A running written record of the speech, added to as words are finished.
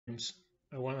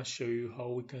I want to show you how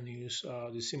we can use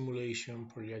the simulation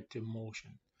projective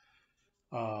motion.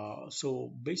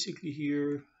 So basically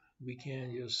here we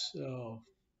can just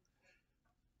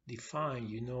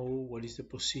define, what is the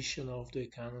position of the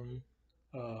cannon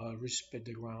respect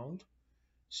the ground.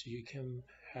 So you can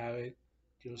have it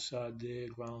just at the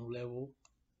ground level.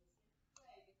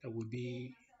 That would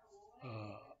be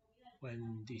uh,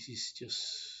 when this is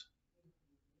just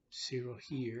 0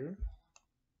 here.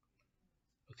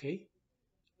 Okay.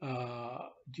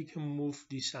 You can move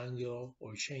this angle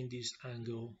or change this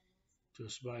angle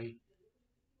just by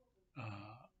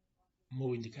uh,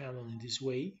 moving the cannon in this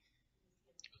way.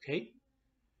 Okay,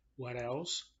 what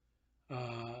else?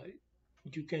 Uh,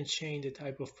 you can change the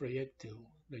type of projectile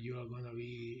that you are going to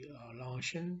be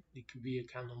launching. It could be a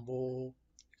cannonball,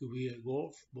 it could be a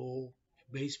golf ball,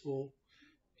 a baseball,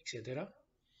 etc.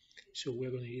 So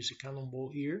we're going to use a cannonball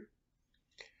here.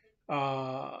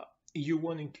 You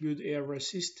want to include air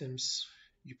resistance.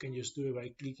 You can just do it by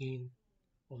clicking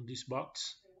on this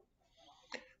box.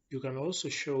 You can also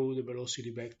show the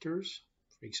velocity vectors,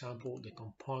 for example, the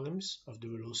components of the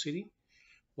velocity,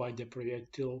 while the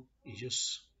projectile is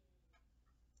just,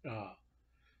 uh,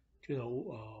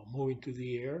 moving through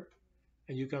the air.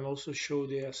 And you can also show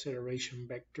the acceleration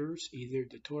vectors, either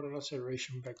the total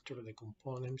acceleration vector or the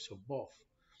components of both.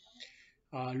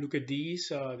 Look at these,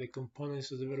 the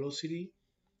components of the velocity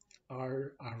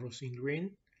are arrows in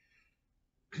green.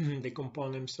 The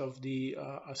components of the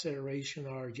acceleration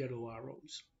are yellow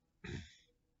arrows.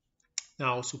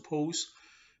 Now, suppose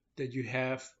that you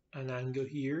have an angle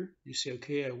here. You say,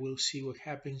 okay, I will see what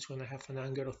happens when I have an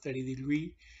angle of 30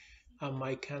 degrees and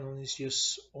my cannon is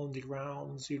just on the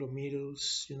ground, 0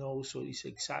 meters, so it's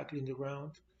exactly in the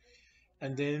ground.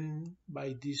 And then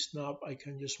by this knob, I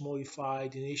can just modify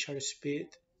the initial speed,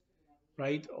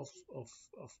 right, of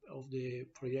the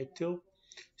projectile.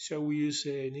 So we use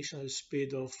an initial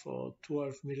speed of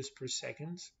 12 meters per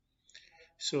second.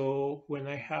 So when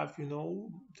I have,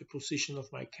 the position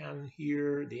of my cannon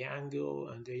here, the angle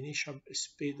and the initial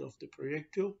speed of the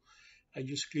projectile, I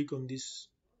just click on this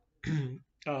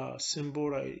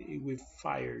symbol, it will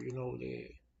fire, the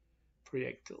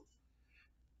projectile.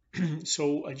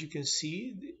 So as you can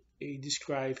see, it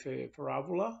describes a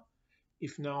parabola.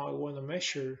 If now I want to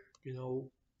measure,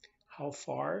 how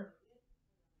far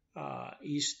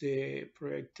is the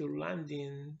projectile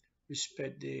landing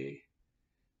respect the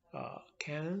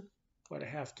cannon, what I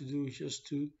have to do is just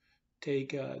to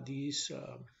take this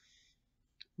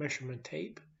measurement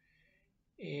tape,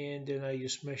 and then I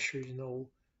just measure,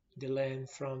 the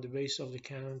length from the base of the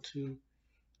cannon to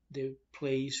the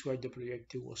place where the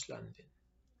projectile was landing.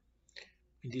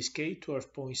 In this case,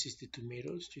 12.62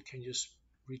 meters. You can just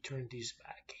return this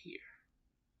back here.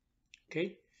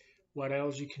 Okay. What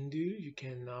else you can do? You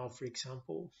can now, for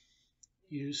example,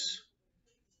 use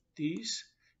this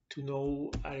to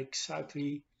know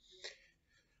exactly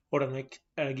or at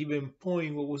a given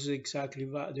point what was exactly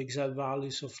the exact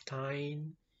values of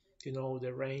time,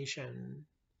 the range and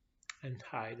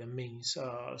height and means.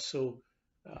 So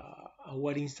at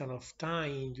what instant of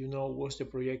time, was the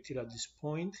projectile at this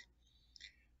point,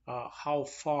 how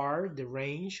far the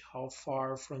range, how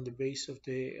far from the base of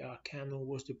the cannon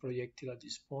was the projectile at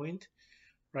this point,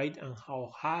 right? And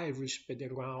how high respect the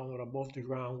ground or above the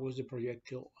ground was the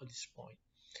projectile at this point.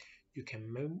 You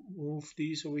can move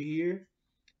this over here.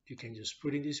 You can just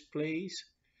put in this place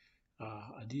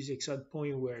at this exact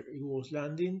point where it was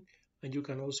landing, and you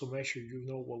can also measure,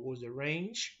 what was the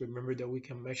range. Remember that we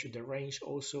can measure the range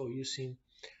also using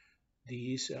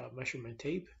this measurement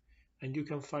tape, and you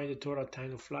can find the total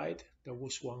time of flight. That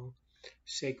was 1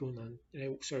 second and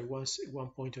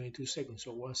 1.22 seconds,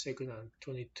 so 1 second and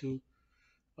 22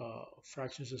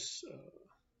 fractions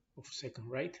of a second,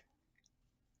 right?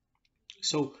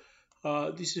 So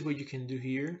this is what you can do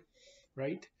here,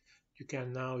 right?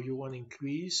 You want to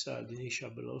increase the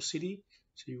initial velocity,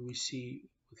 so you will see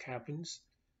what happens.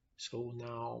 So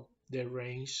now the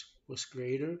range was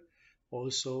greater.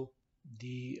 Also,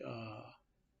 the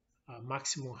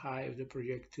maximum height of the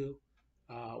projectile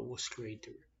was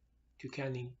greater. You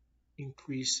can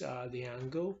increase the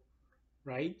angle,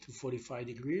 right, to 45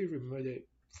 degrees. Remember that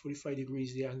 45 degrees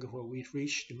is the angle where we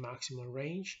reach the maximum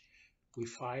range. We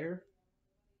fire,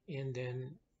 and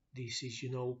then this is,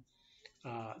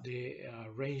 the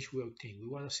range we obtain. We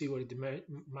want to see what is the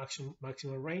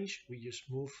maximum range. We just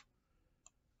move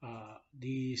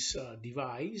this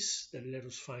device that let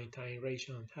us find time, range,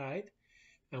 and height,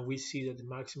 and we see that the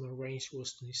maximum range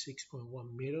was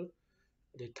 26.1 meter.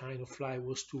 The time of flight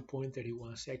was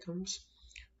 2.31 seconds,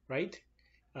 right?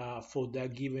 For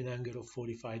that given angle of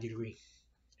 45 degrees,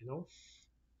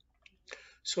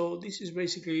 So this is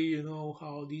basically,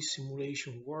 how this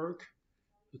simulation work.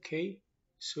 Okay,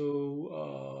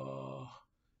 so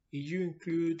if you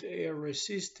include area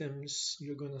systems,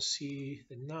 you're gonna see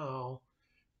that now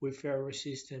with area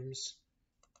systems,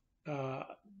 uh,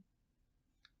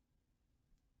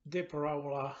 the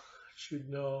parabola should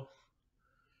not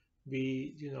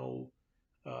be,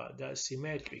 that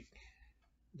symmetric.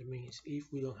 That means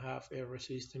if we don't have area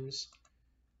systems,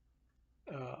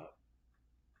 uh,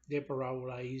 the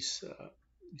parabola is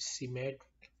symmetric.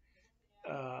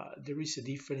 There is a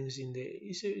difference in the,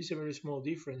 it's a very small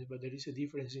difference, but there is a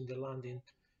difference in the landing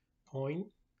point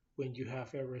when you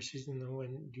have a resistance and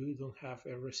when you don't have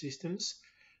a resistance,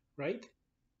 right?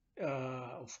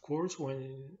 Of course,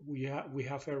 when we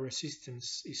have a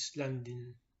resistance, it's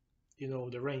landing.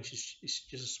 The range is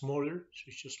just smaller, so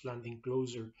it's just landing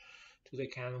closer to the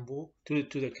cannonball, to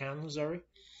the cannon. Sorry.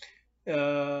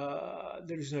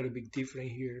 There is not a big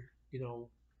difference here,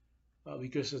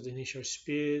 because of the initial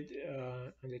speed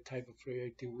and the type of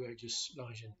projectile we are just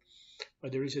launching.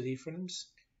 But there is a difference.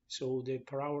 So the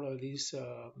parabola is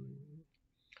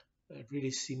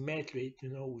really symmetric,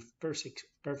 with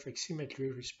perfect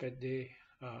symmetry. Respect the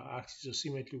axis of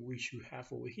symmetry which you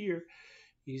have over here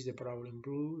is the parabola in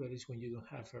blue. That is when you don't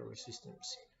have a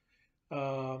resistance.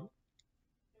 Um,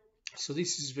 so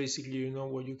this is basically,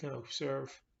 what you can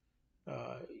observe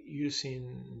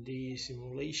using the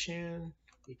simulation.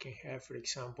 We can have, for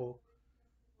example,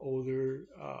 other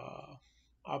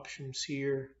options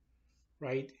here,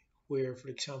 right? Where, for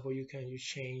example, you can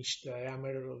change the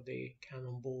diameter of the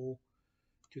cannonball.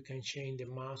 You can change the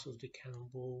mass of the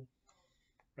cannonball,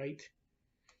 right?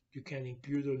 You can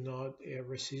include or not a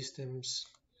resistance.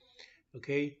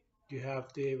 Okay, you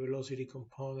have the velocity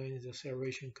components, the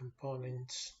acceleration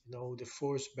components, the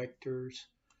force vectors.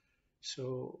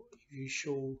 So if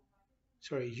you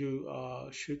you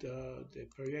shoot the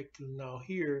projectile now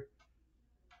here,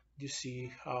 you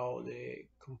see how the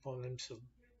components of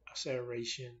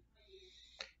acceleration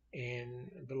and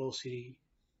velocity,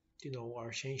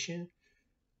 are changing.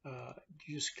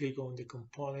 You just click on the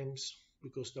components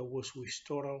because that was with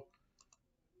total,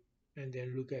 and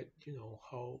then look at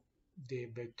how the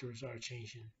vectors are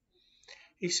changing.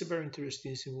 It's a very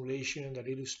interesting simulation that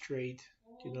illustrates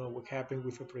what happened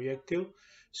with a projectile.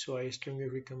 So I strongly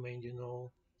recommend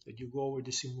that you go over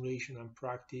the simulation and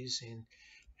practice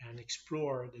and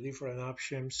explore the different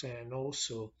options, and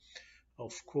also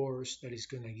of course that is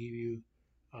going to give you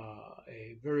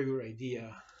a very good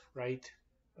idea, right,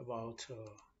 about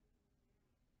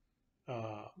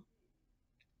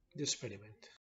the experiment.